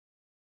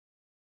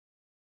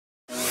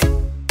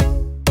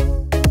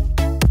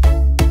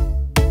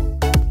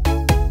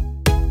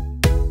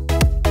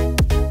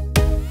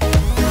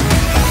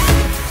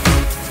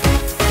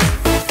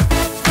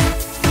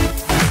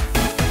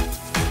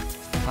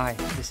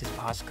this is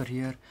Bhaskar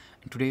here,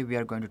 and today we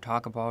are going to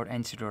talk about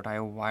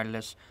NCD.io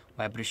wireless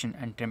vibration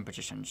and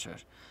temperature sensor.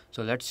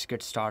 So let's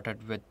get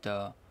started with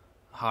the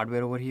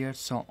hardware over here.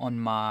 So on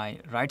my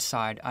right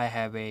side I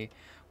have a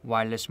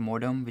wireless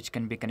modem which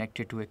can be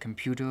connected to a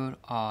computer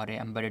or a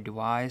embedded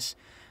device,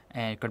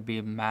 and it could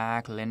be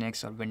Mac,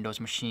 Linux or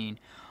Windows machine.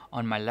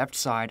 On my left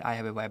side I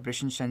have a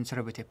vibration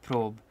sensor with a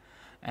probe.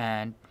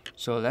 And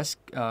so let's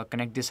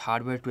connect this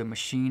hardware to a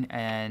machine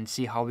and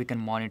see how we can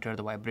monitor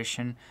the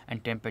vibration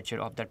and temperature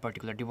of that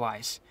particular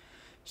device.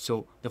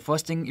 So the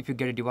first thing, if you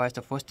get a device,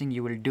 the first thing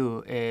you will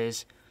do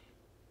is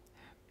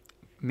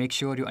make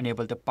sure you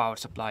enable the power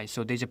supply.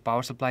 So there's a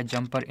power supply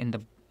jumper in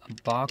the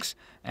box,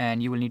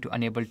 and you will need to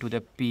enable to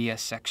the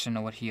PS section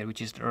over here,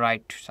 which is the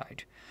right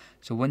side.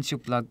 So once you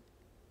plug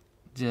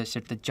this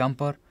at the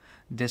jumper,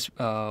 this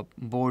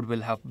board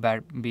will have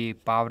be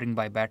powering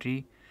by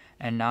battery,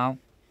 and now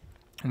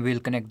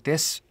we'll connect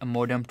this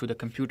modem to the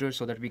computer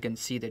so that we can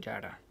see the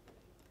data.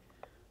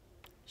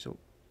 So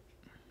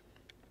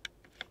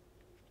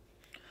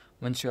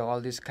once you have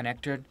all this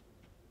connected,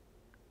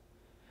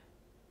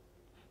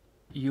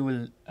 you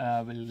will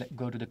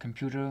go to the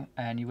computer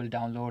and you will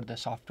download the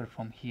software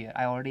from here.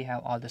 I already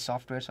have all the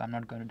software, so I'm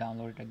not going to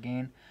download it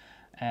again.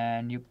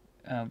 And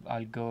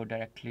I'll go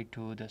directly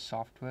to the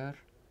software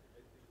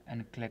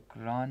and click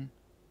run.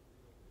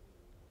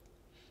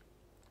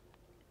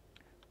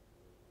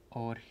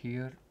 Over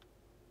here,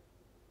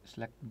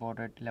 select baud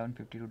rate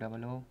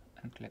 115200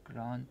 and click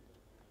run.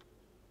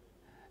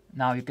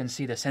 Now you can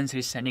see the sensor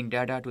is sending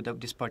data to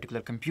this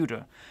particular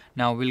computer.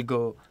 Now we'll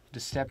go to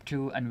step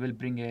 2 and we'll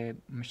bring a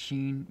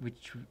machine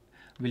which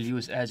we'll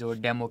use as our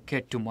demo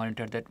kit to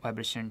monitor that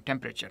vibration and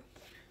temperature.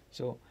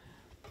 So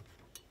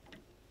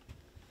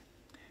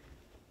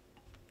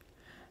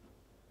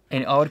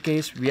in our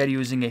case, we are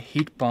using a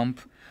heat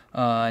pump.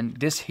 And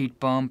this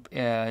heat pump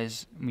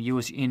is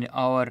used in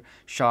our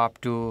shop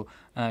to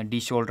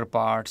desolder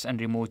parts and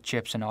remove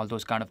chips and all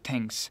those kind of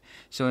things.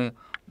 So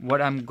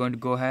what I'm going to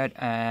go ahead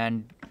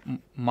and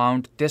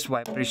mount this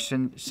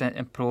vibration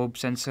probe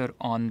sensor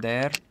on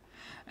there.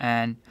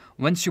 And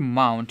once you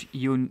mount,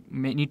 you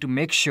need to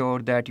make sure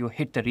that you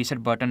hit the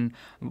reset button.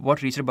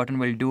 What reset button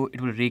will do,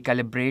 it will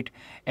recalibrate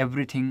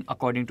everything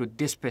according to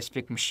this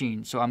specific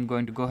machine. So I'm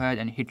going to go ahead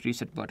and hit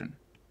reset button.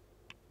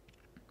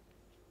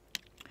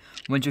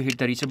 Once you hit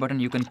the reset button,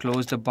 you can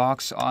close the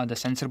box or the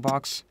sensor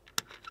box.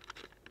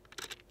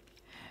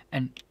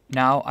 And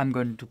now I'm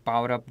going to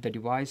power up the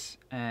device,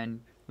 and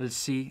we'll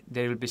see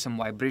there will be some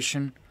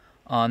vibration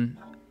on.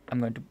 I'm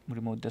going to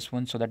remove this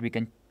one so that we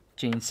can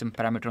change some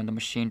parameter on the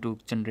machine to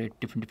generate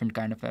different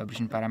kind of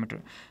vibration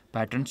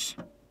patterns.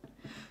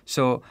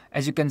 So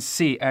as you can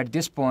see at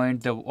this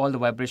point, all the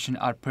vibration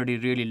are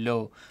really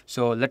low.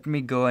 So let me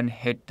go and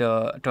hit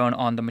the turn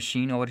on the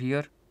machine over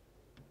here.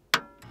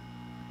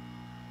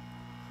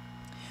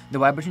 The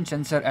vibration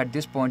sensor at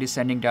this point is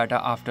sending data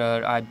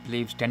after, I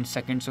believe, 10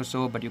 seconds or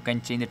so, but you can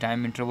change the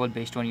time interval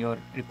based on your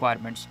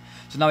requirements.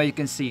 So now you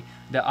can see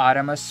the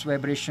RMS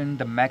vibration,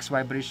 the max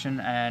vibration,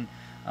 and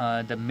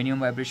the minimum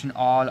vibration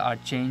all are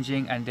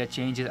changing, and they're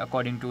changes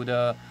according to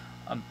the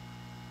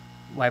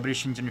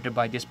vibration generated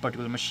by this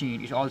particular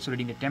machine. It's also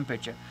reading the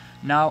temperature.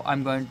 Now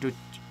I'm going to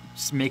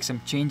make some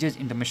changes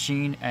in the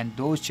machine, and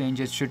those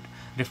changes should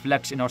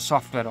reflect in our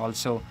software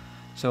also.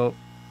 So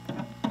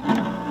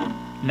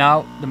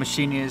now the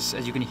machine is,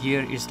 as you can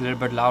hear, is a little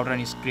bit louder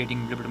and is creating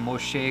a little bit more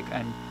shake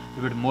and a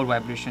little bit more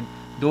vibration.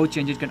 Those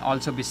changes can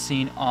also be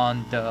seen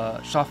on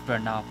the software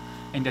now.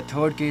 In the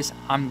third case,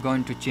 I'm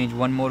going to change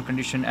one more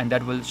condition, and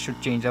that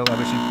should change the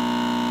vibration.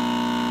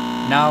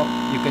 Now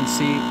you can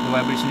see the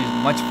vibration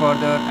is much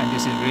further and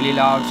this is really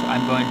loud, so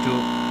I'm going to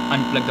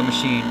unplug the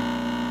machine.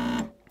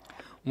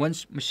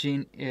 Once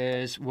machine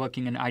is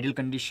working in ideal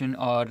condition,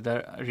 or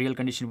the real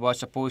condition was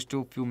supposed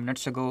to a few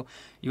minutes ago,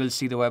 you will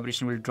see the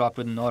vibration will drop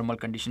to the normal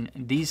condition.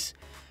 These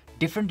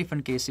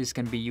different cases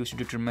can be used to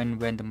determine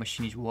when the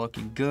machine is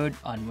working good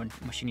and when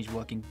the machine is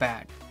working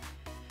bad.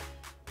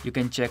 You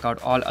can check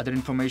out all other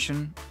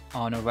information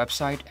on our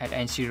website at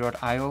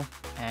ncd.io,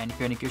 and if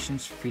you have any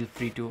questions, feel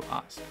free to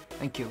ask.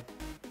 Thank you.